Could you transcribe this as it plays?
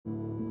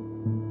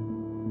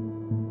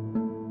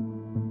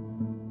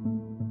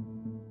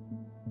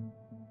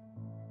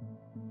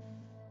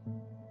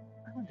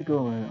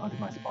go onto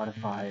my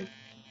Spotify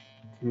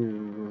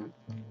to...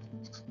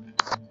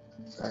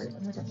 Sorry,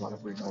 I'm making a lot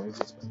of weird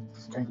noises, but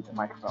I'm trying to get the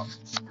microphone.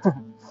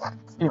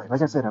 Anyway,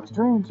 like I said, I was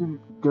trying to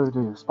go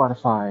to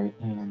Spotify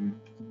and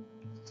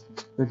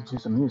listen to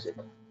some music.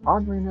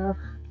 Oddly enough,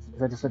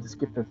 because I decided to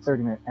skip the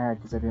 30-minute ad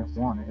because I didn't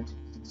want it,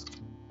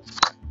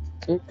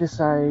 it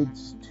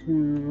decides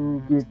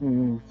to give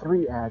me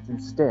 3 ads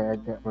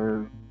instead that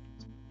were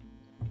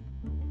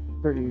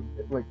 30,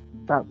 like,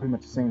 about pretty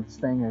much the same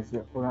thing as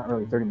the, well, not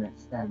really 30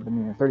 minutes ad, but I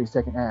mean a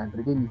 30-second ad, but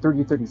it gave me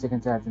 30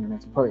 seconds ads in the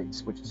next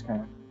place, which is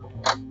kind of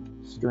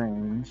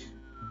strange.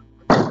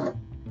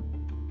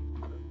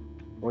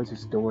 Always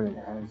this door that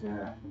has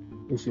a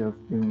issue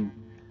of being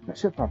not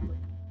shut properly.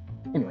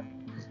 Anyway,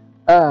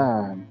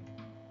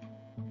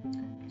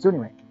 so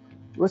anyway,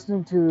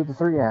 listening to the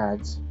 3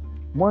 ads,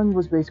 one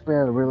was basically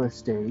out of real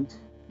estate.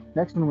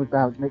 Next one was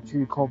about make sure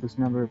you call this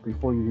number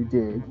before you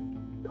dig,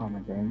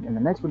 common thing, and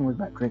the next one was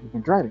about drinking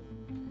and driving.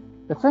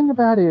 The thing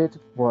about it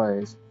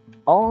was,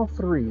 all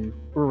 3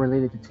 were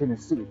related to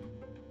Tennessee,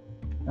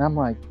 and I'm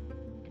like,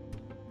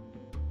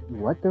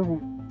 what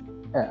the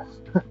F?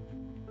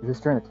 Is this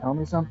trying to tell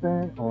me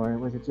something, or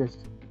was it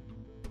just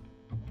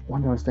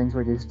one of those things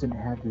where they just didn't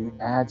have the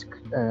ads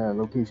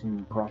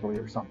location properly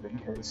or something?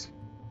 Because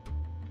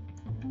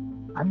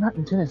I'm not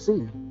in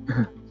Tennessee.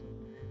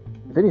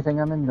 If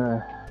anything, I'm in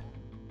the,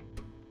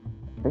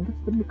 I think it's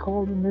going to be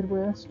called the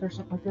Midwest or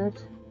something like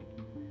that.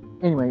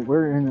 Anyway,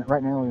 we're in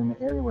right now in an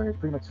area where it's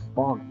pretty much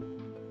foggy.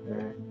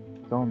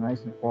 It's all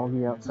nice and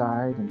foggy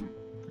outside, and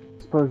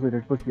supposedly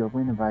there's supposed to be a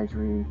wind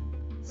advisory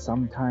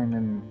sometime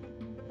in,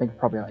 I think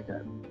probably like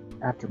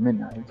after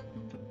midnight,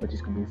 which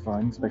is going to be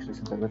fun, especially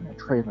since I live in a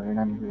trailer and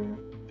I'm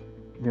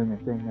doing a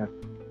thing that's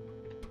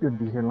going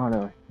to be hearing a lot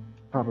of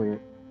probably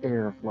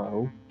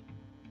airflow.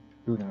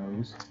 Who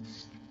knows?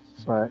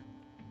 But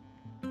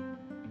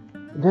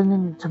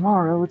then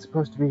tomorrow it's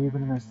supposed to be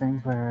one of those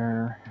things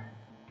where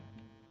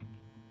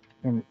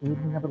in the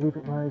evening, I believe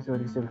it was, or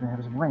they said we're going to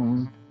have some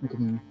rain. We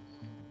can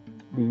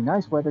be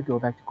nice weather, go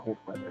back to cold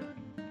weather,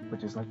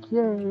 which is like,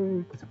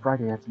 yay, because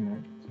Friday I had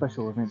some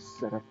special events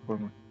set up for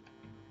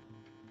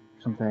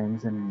some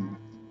things, and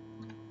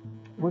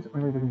I wasn't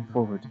really looking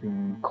forward to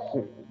being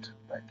cold,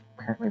 but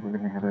apparently we're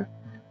going to have a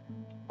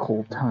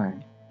cold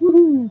time.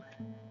 Woohoo!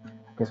 I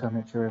guess I'll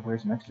make sure I wear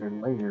some extra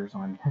layers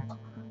on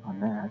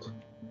that.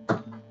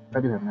 I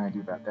do have an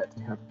idea about that,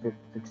 to help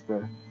fix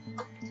the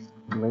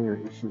layer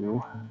issue.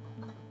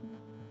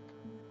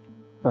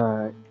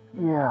 But,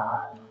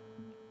 yeah.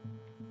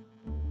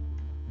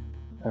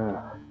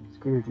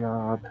 Scary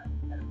job.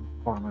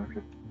 Farmer's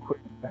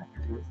equipment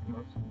factory is the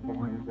most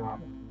boring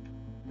job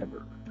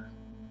ever.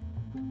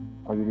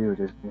 All you do is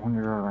just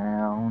wander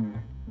around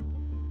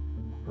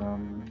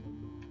from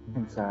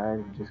inside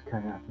and just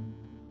kind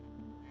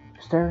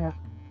of staring at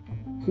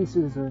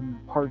pieces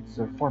and parts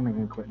of farming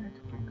equipment.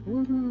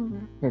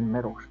 And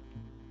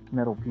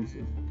metal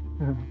pieces.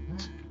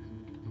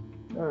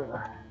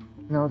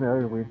 No, the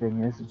other weird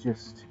thing is,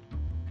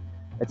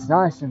 it's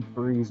nice and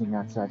freezing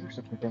outside or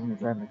something like that when you're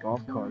driving a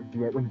golf cart,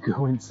 yet when you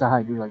go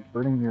inside, you're like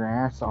burning your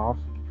ass off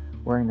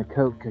wearing the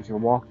coat because you're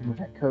walking with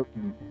that coat,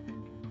 and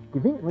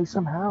conveniently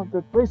somehow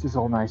the place is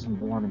all nice and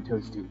warm and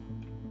toasty.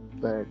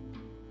 But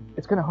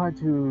it's kind of hard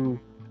to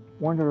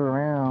wander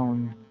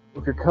around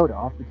with your coat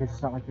off because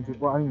it's not like you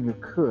well, I mean, you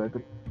could,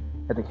 but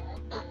you have to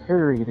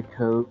carry the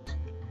coat.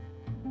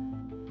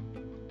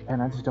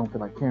 And I just don't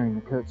feel like carrying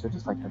the coat, so I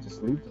just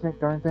leave the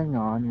darn thing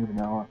on, even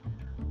though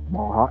I'm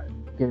all hot,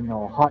 getting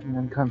all hot and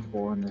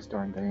uncomfortable in this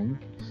darn thing.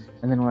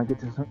 And then when I get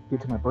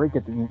to my break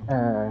at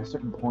the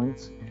certain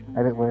points, I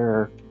have it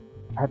where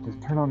I have to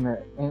turn on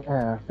the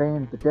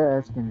fan at the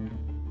desk and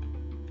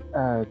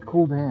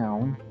cool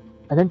down,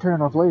 and then turn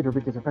it off later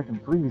because in fact I'm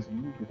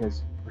freezing,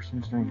 because for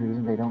some strange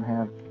reason they don't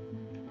have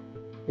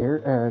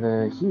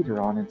the heater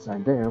on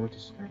inside there, which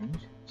is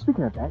strange.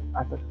 Speaking of that,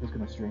 I thought it was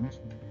kind of strange.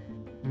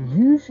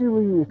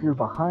 Usually, if you're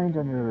behind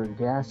on your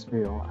gas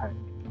bill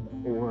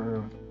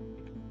or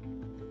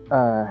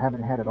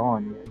haven't had it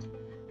on yet,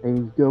 they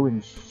go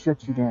and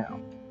shut you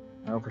down.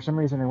 For some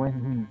reason, I went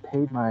and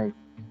paid my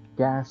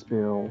gas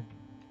bill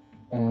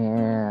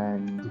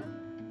and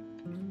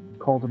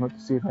called them up to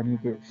see if I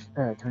need to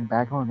get turned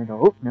back on. They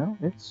go, "Oh no,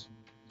 it's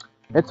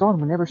on.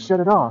 We never shut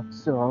it off.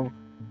 So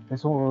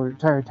this whole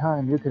entire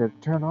time, you could have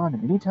turned on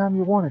any time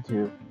you wanted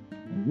to,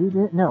 and you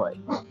didn't know it."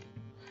 I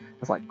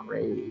was like,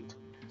 great.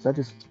 So I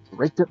just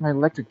raked up my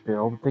electric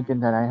bill, thinking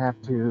that I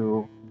have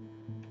to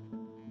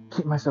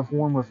keep myself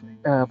warm with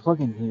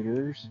plug-in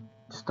heaters,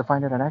 just to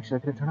find out that actually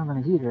I could turn on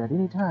the heater at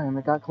any time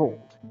it got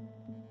cold.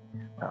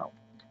 Well,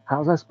 how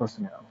was I supposed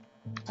to know?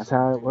 That's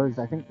how it was,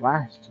 I think,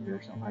 last year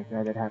or something like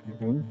that. It happened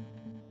to me.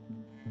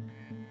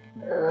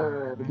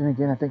 But then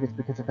again, I think it's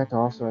because of that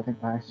also. I think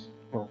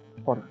hold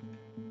on.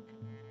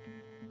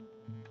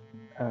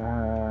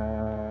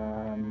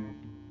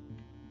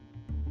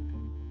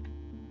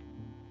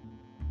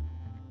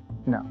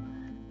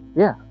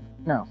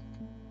 No.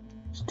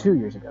 It's 2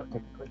 years ago,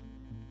 technically.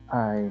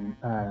 I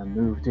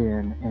moved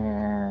in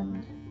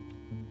and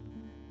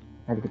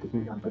I had to get the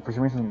heat on. But for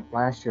some reason,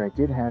 last year I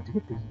did have to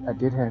get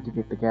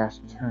the gas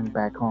turned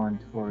back on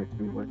for it to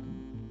be working.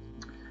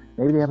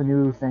 Maybe they have a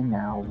new thing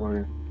now where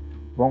it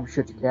won't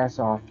shut your gas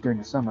off during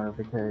the summer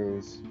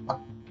because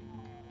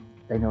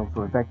they know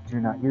for a fact that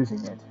you're not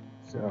using it.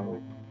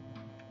 So,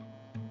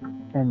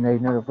 and they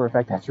know for a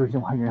fact that's the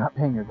reason why you're not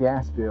paying your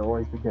gas bill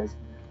is because,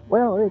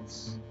 well,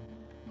 it's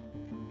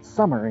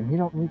summer and you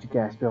don't need your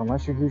gas bill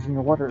unless you're using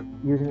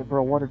it for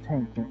a water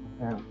tank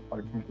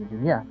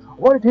engine. Yeah,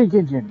 water tank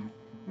engine.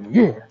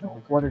 Yeah,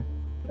 no, water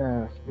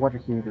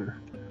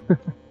heater.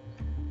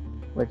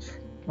 Which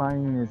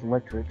mine is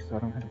electric, so I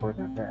don't have to worry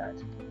about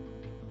that.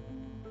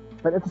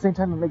 But at the same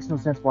time, it makes no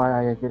sense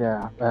why I get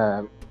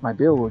my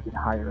bill will get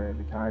higher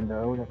every time,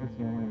 though. That was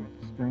the only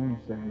strange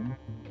thing.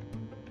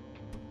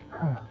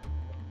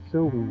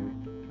 So weird.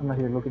 I'm out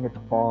here looking at the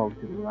fog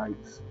to the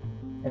lights.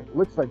 It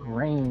looks like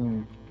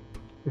rain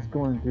is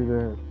going through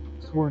the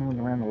swirling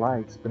around the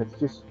lights, but it's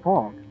just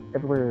fog.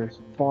 Everywhere is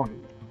foggy.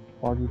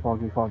 Foggy,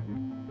 foggy, foggy.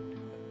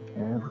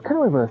 And it's kind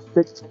of like a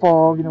thick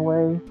fog in a way.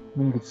 I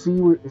mean, you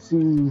can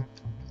see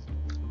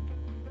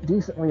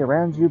decently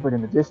around you, but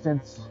in the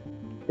distance,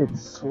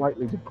 it's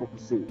slightly difficult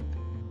to see.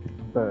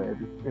 But if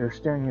you're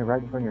staring here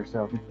right in front of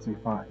yourself, you can see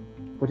fine.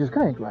 Which is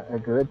kind of a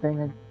good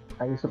thing,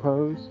 I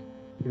suppose.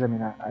 Because, I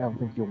mean, I don't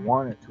think you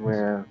want it to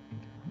where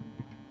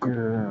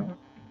you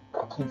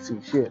can't see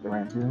shit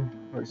around you.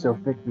 Or it's so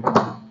thick you can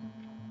have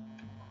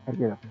to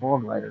get a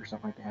fog light or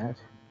something like that.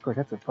 Of course,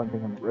 that's a fun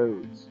thing on the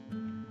roads.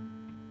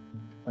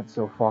 When it's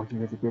so foggy,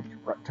 you have to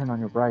turn on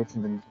your brights,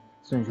 and then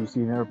as soon as you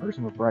see another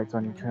person with brights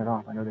on, you turn it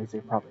off. I know they say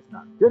probably it's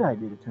not a good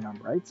idea to turn on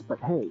brights, but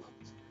hey,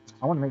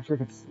 I want to make sure I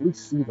can at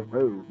least see the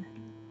road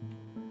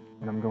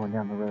when I'm going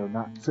down the road,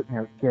 not sitting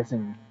there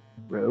guessing,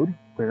 road,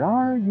 where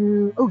are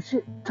you? Oh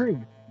shit, tree!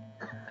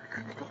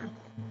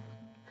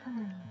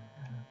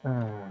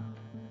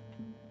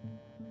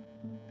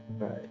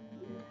 But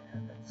yeah,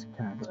 that's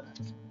kind of a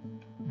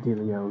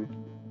dealio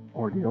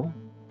ordeal.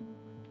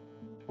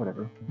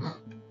 Whatever.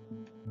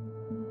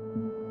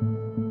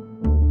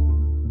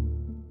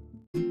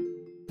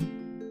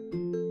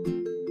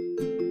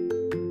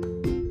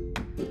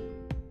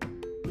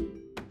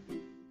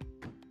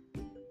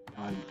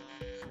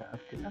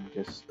 I'm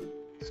just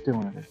still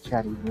in a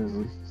chatty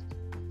mood.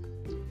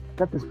 I've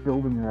got this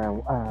building that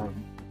I'm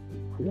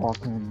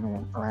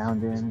walking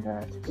around in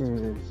that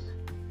is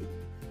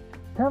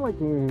kind of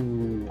like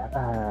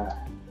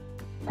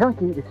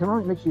it kind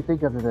of makes you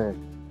think of the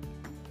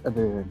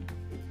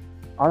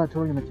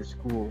auditorium at your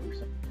school or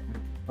something.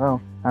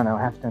 Well, I don't know,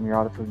 half the time your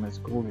auditorium at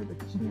school is a big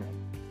casino.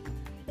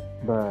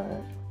 But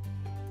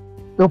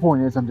the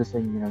point is, I'm just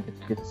saying, you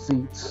get the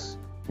seats,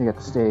 you got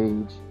the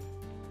stage,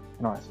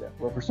 and all that stuff.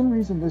 Well, for some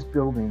reason, this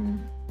building,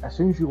 as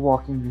soon as you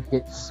walk in, you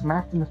get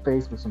smacked in the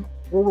face with some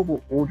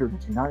horrible odor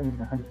that you're not even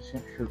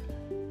 100% sure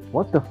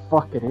what the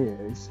fuck it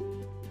is.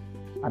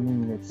 I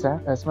mean, it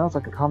smells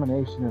like a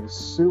combination of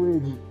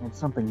sewage and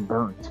something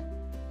burnt,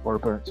 or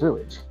burnt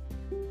sewage.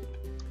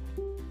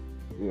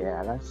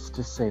 Yeah, let's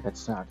just say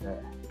that's not a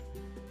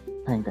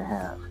thing to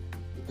have.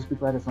 Just be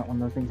glad it's not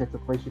one of those things that's a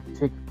place you can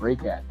take a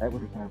break at. That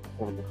would be kind of a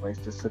horrible place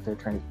to sit there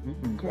trying to eat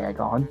and gag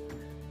on.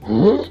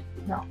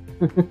 No.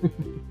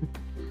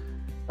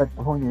 But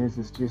the point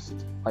is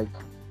just like,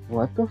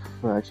 what the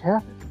fudge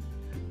happened?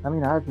 I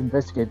mean, I've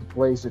investigated the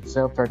place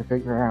itself, tried to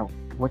figure out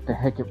what the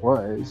heck it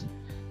was.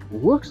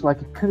 Looks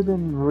like it could have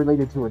been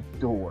related to a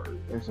door.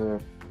 There's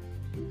a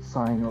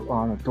sign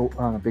on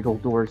a big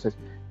old door that says,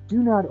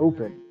 "Do not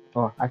open."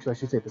 Oh, actually, I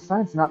should say the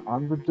sign's not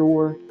on the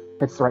door.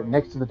 It's right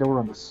next to the door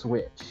on the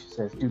switch. It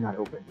says, "Do not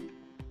open."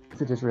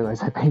 So I just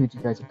realized I painted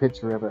you guys a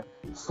picture of a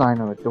sign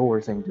on the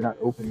door saying, "Do not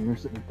open," and you're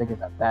sitting there thinking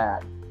about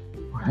that.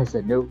 When I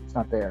said, nope, it's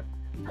not there.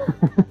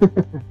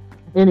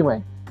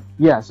 Anyway,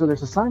 yeah, so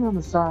there's a sign on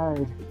the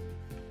side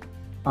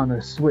on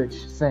the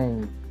switch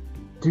saying,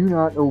 "Do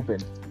not open."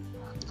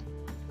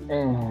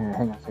 And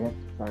hang on a second.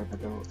 Sorry about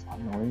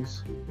the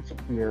noise. It's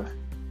here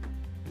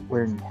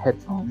wearing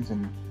headphones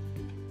and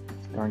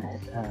darn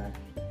it,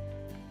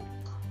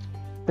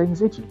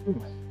 things itchy.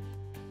 Anyway.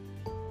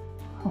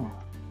 Huh.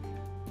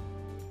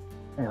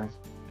 Anyways,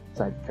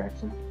 side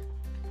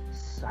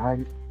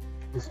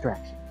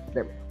distraction.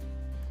 There we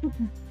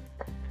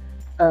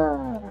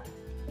go.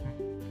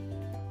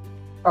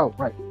 Oh,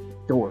 right.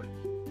 Door.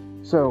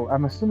 So,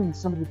 I'm assuming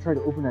somebody tried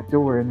to open that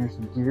door and there's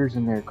some gears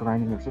in there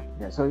grinding or something.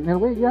 Yeah, so, in a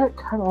way, yeah, it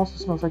kind of also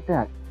smells like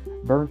that.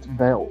 Burnt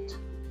belt.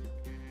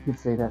 You could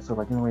say that, so,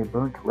 like, in a way,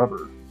 burnt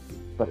rubber.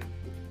 But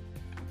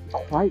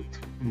quite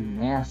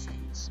nasty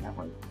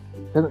smelling.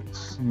 It doesn't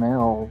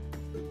smell...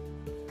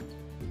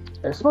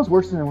 It smells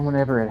worse than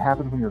whenever it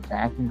happens when your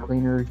vacuum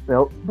cleaner's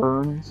belt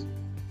burns.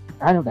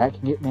 I know that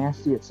can get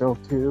nasty itself,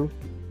 too.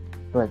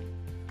 But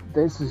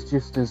this is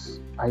just as...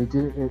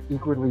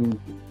 equally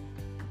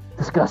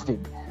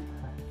disgusting.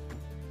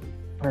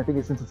 And I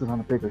think since it's on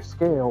a bigger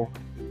scale,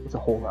 it's a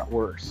whole lot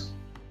worse.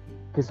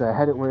 Because I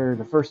had it where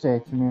the first day I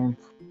came in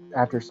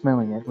after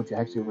smelling it, which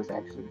actually was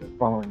the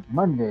following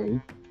Monday,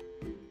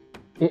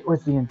 it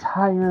was the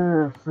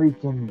entire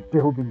freaking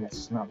building that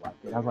smelled like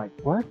it. I was like,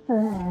 what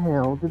the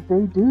hell did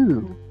they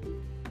do?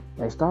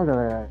 They started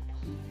a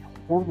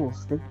horrible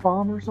stick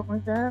bomb or something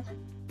like that?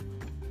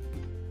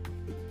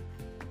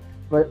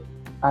 But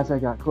as I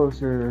got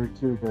closer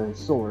to the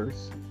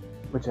source,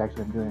 which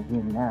actually I'm doing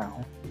again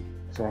now,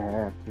 so I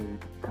have to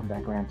come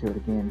back around to it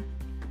again,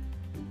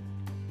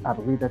 I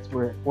believe that's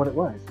what it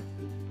was.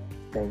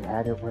 They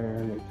had it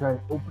where they tried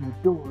to open the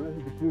door,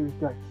 the fuse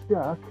got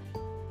stuck,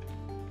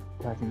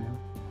 causing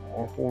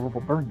a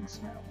horrible burning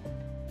smell.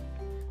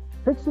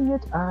 Fixing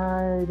it,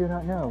 I do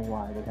not know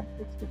why they haven't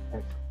fixed it.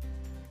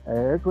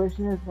 The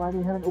question is why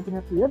they haven't opened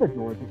up the other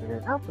door to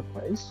get out the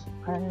place.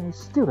 I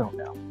still don't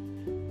know.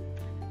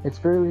 It's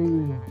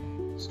fairly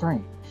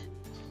strange.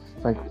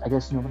 It's like, I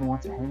guess no one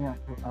wants to hang out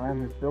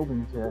around this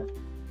building to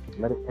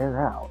let it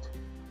air out.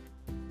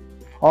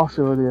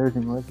 Also, the other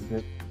thing was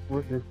that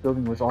this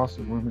building was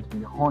also rumored to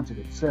be haunted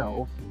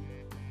itself.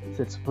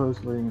 Since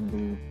supposedly in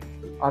the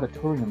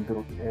auditorium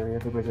building area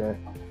there was a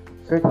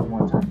figure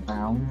one time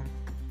found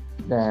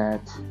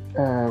that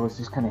was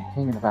just kind of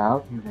hanging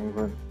about, and they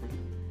were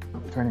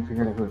trying to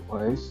figure out who it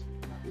was.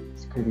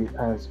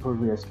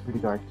 Supposedly a security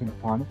guard came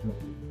upon it and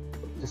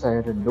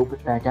decided to nope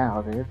it back out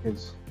of there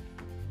because,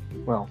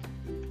 well,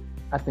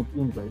 I think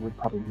anybody would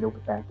probably nope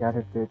it back out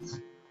if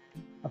it's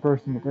a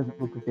person that doesn't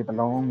look like they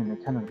belong and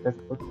it kind of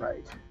doesn't look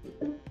right.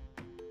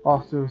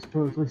 Also,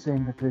 supposedly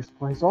saying that this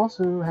place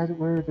also has it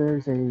where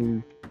there's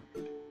a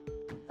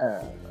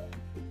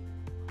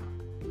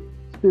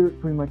spirit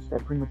pretty much, I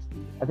don't know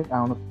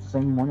if it's the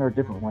same one or a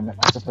different one that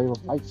likes to play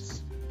with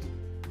lights.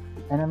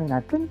 And I mean,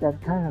 I think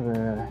that's kind of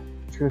the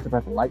truth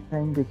about the light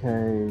thing,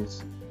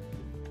 because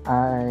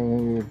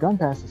I've gone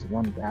past this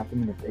one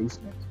bathroom in the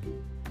basement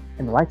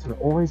and the lights are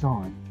always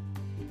on.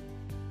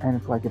 And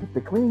it's like, if it's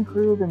the cleaning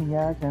crew, then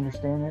yeah, I can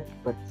understand it,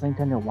 but at the same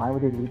time, why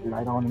would they leave the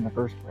light on in the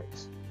first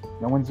place?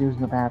 No one's using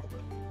the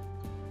bathroom.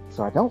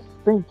 So I don't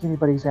think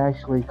anybody's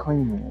actually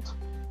cleaning it.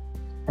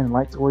 And the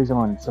light's always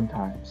on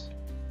sometimes.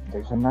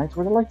 There's some nights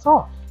where the light's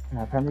off, and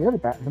I found the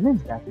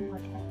men's bathroom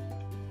light on.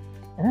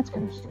 And that's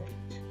kind of strange.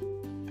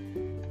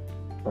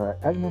 But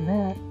other than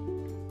that,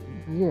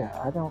 yeah,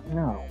 I don't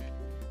know.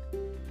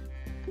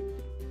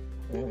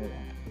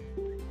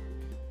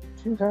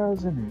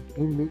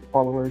 2,088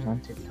 followers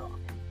on TikTok.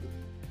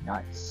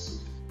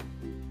 Nice.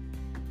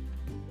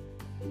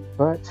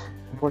 But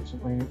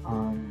unfortunately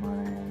on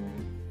my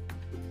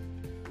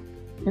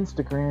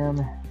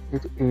Instagram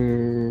it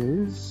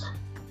is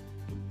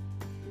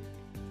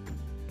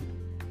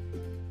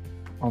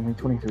only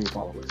 23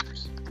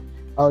 followers.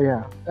 Oh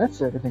yeah, that's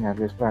the other thing I've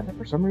just found out.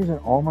 For some reason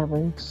all my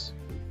links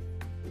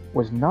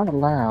was not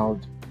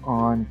allowed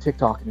on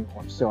TikTok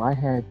anymore, so I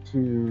had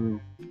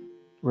to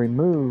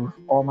remove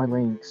all my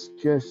links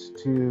just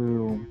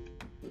to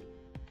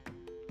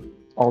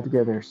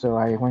altogether. So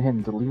I went ahead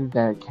and deleted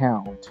that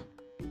account.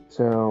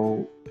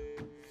 So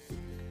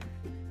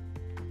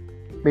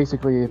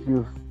basically, if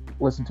you've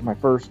listened to my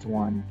first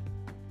one,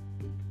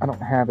 I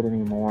don't have it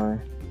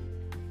anymore.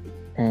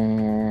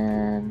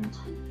 And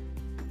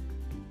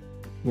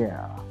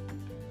yeah,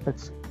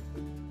 let's see.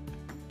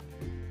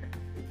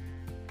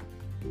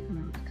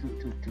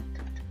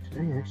 Did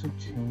I actually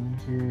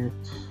change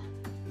it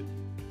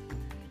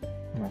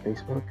on my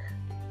Facebook?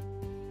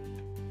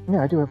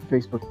 Yeah, I do have a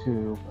Facebook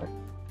too, but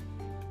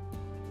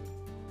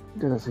it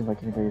doesn't seem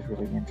like anybody's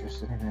really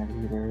interested in that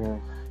either. Of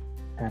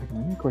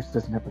adding me. Of course, it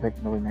doesn't have the fact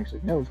that no one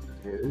actually knows what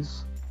it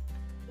is,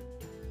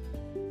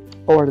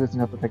 or it doesn't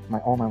have the fact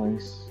that all my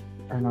links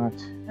are not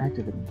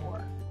active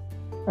anymore.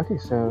 Okay,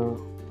 so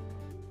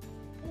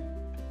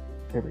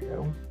there we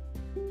go.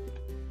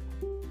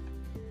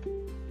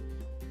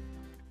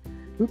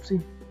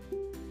 Oopsie.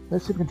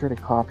 Let's see if we can try to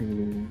copy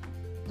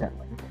that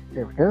link.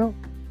 There we go.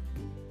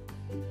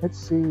 Let's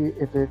see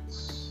if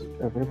it's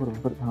available to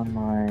put it on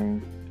my...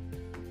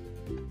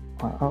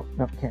 oh,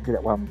 no, can't do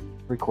that while I'm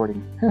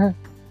recording. I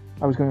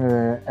was going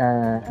to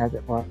add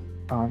that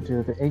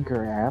onto the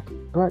Anchor app,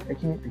 but I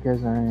can't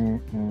because I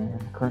am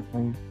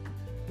currently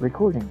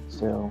recording,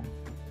 so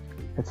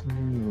let's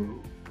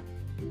move.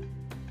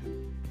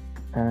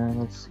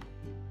 Let's see.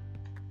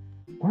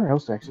 Where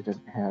else actually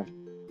doesn't have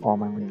all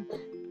my links?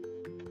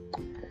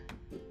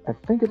 I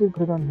think I did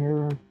put it on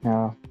here.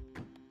 No,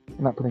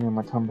 I'm not putting it on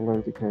my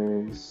Tumblr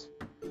because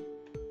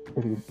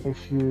it'd be an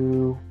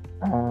issue.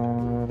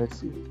 Let's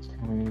see.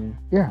 Can we?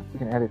 Yeah, we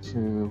can add it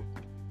to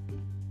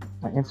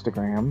my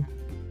Instagram.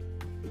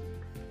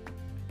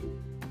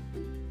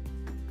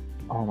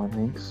 All my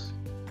links.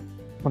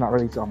 Well, not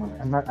really. It's all my.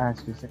 I'm not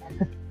actually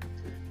saying.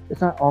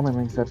 It's not all my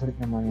links that I put it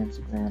in my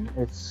Instagram.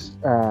 It's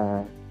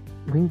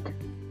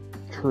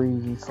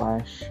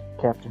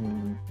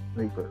Linktree/Captain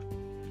Reaper.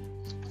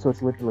 So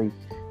it's literally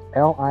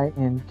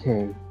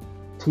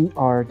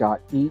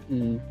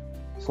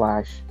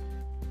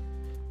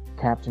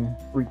linktr.ee/Captain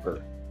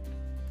Reaper.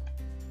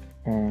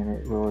 And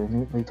it will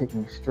immediately take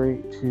me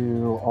straight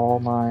to all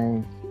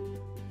my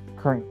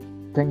current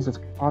things that's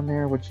on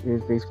there, which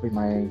is basically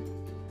my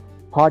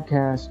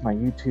podcast, my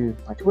YouTube,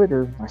 my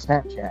Twitter, my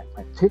Snapchat,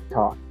 my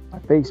TikTok, my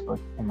Facebook,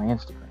 and my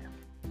Instagram.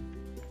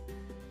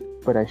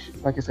 But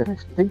like I said, I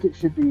think it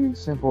should be as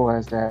simple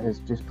as that, as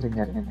just putting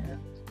that in there.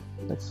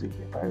 Let's see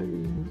if I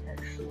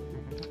actually.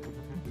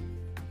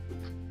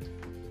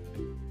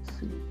 Let's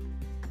see.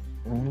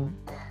 Link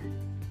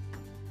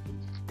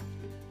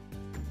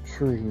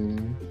tree.ee.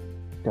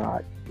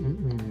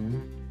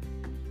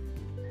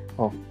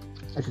 Oh,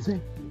 I should say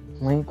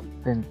link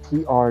then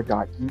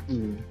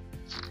tr.ee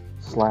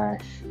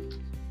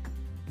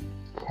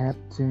 /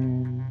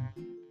 captain.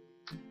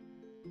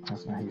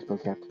 That's not how you spell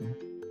captain.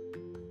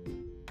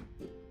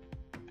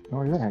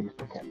 Nor is that how you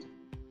spell captain.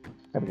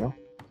 There we go.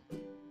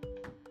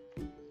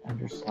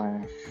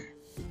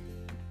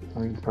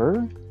 /reaper.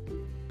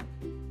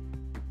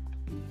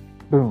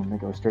 Boom, it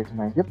goes straight to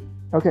my. Yep.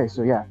 Okay,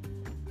 so yeah.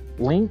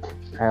 Link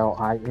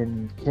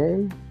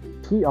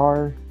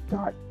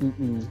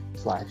linktr.ee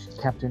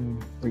 / Captain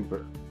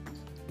Reaper.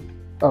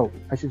 Oh,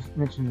 I should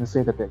mention to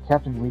say that the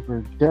Captain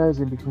Reaper does,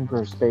 in between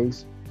for a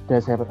space,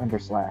 does have an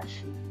 /.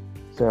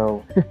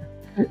 So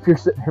if you're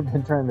sitting there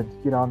been trying to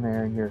get on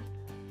there and you're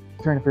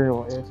trying to figure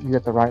out if you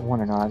got the right one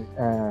or not,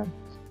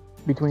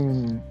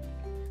 between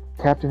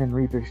Captain and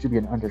Reaper should be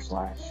an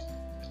 /.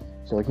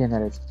 So again,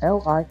 that is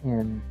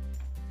linktr.ee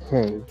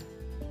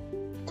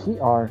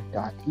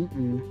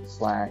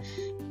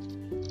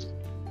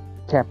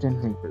 /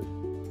 Captain Reaper.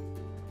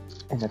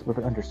 And that's with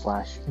an /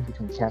 in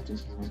between Captain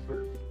and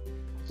Reaper,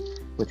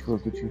 which will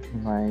get you to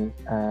my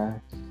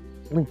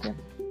LinkedIn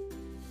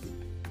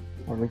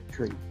or link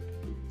tree.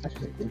 I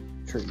should say link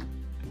tree,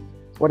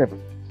 whatever.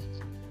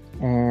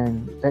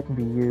 And that can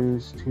be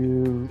used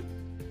to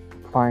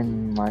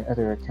find my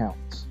other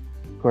accounts.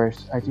 Of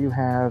course, I do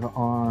have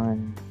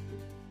on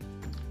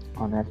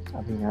that.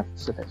 I mean, I've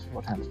said that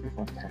several times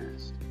before in the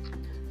past.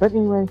 But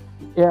anyway,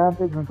 yeah, I'm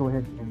going to go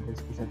ahead and end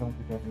this because I don't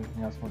think I have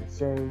anything else I want to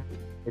say.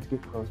 It's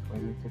getting close to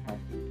where I take my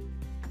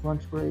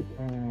lunch break,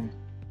 and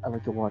I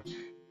like to watch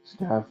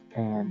stuff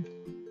and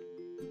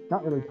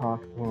not really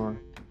talk or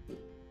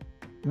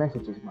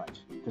message as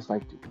much. Just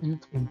like to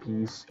eat in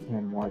peace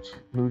and watch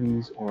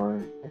movies or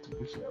a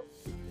TV show.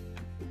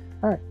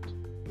 Alright,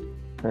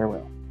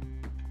 farewell.